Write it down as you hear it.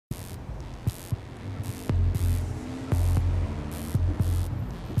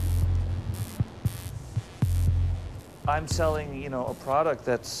I'm selling, you know, a product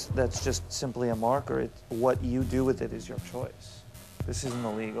that's just simply a marker. What you do with it is your choice. This isn't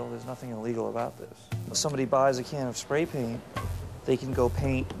illegal. There's nothing illegal about this. If somebody buys a can of spray paint, they can go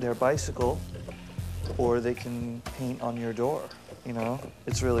paint their bicycle, or they can paint on your door, you know?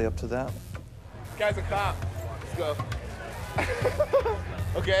 It's really up to them. This guy's a cop. Let's go.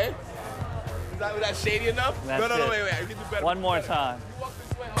 Okay? Was that shady enough? That's no, it. wait. I can do better. One more time. You walk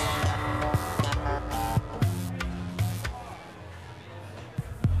this way.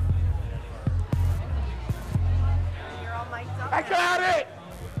 You're all mic'd up. I got it!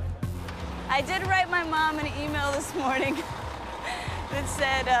 I did write my mom an email this morning that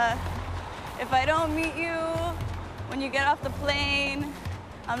said, if I don't meet you when you get off the plane,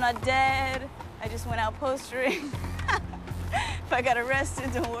 I'm not dead. I just went out postering. If I got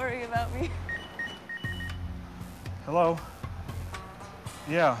arrested, don't worry about me. Hello?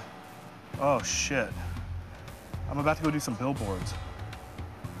 Yeah. Oh, shit. I'm about to go do some billboards.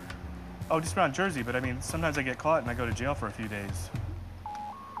 Oh, just around Jersey, but I mean, sometimes I get caught and I go to jail for a few days.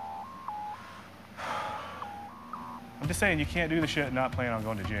 I'm just saying, you can't do the shit and not plan on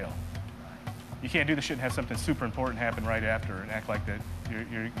going to jail. You can't do the shit and have something super important happen right after and act like that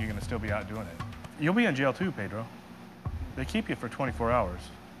you're gonna still be out doing it. You'll be in jail too, Pedro. They keep you for 24 hours.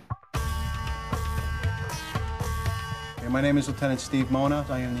 Hey, my name is Lieutenant Steve Mona.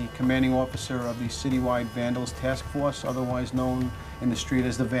 I am the commanding officer of the Citywide Vandals Task Force, otherwise known in the street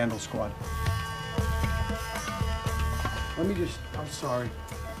as the Vandal Squad. Let me just, I'm sorry.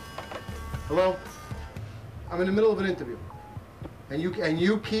 Hello? I'm in the middle of an interview. And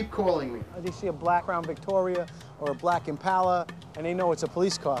you keep calling me. They see a black Crown Victoria or a black Impala, and they know it's a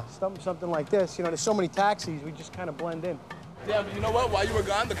police car. Something like this. You know, there's so many taxis, we just kind of blend in. Yeah, but you know what? While you were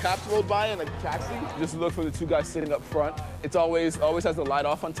gone, the cops rolled by in a taxi. Just look for the two guys sitting up front. It's always has the light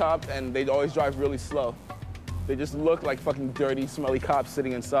off on top, and they always drive really slow. They just look like fucking dirty, smelly cops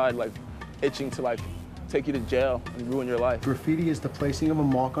sitting inside, like itching to like take you to jail and ruin your life. Graffiti is the placing of a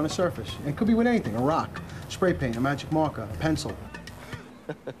mark on a surface. It could be with anything, a rock, spray paint, a magic marker, a pencil.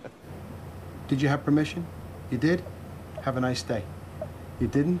 Did you have permission? You did? Have a nice day. You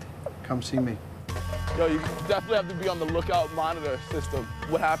didn't? Come see me. Yo, you definitely have to be on the lookout monitor system.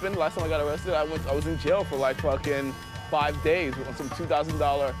 What happened last time I got arrested? I was in jail for like fucking 5 days on some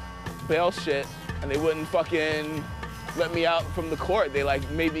 $2,000 bail shit, and they wouldn't fucking let me out from the court. They like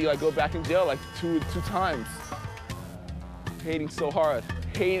made me like go back in jail like two times. Hating so hard.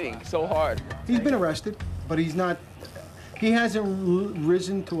 Hating so hard. He's been arrested, but he's not. He hasn't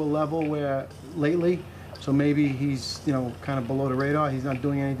risen to a level where lately, so maybe he's, you know, kind of below the radar. He's not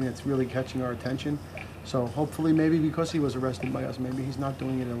doing anything that's really catching our attention. So hopefully, maybe because he was arrested by us, maybe he's not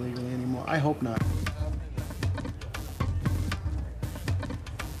doing it illegally anymore. I hope not.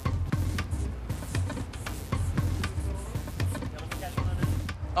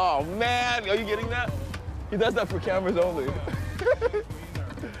 Oh man, are you getting that? He does that for cameras only.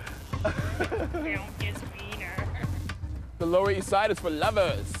 The Lower East Side is for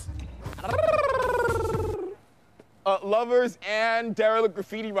lovers. Lovers and derelict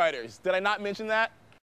graffiti writers. Did I not mention that?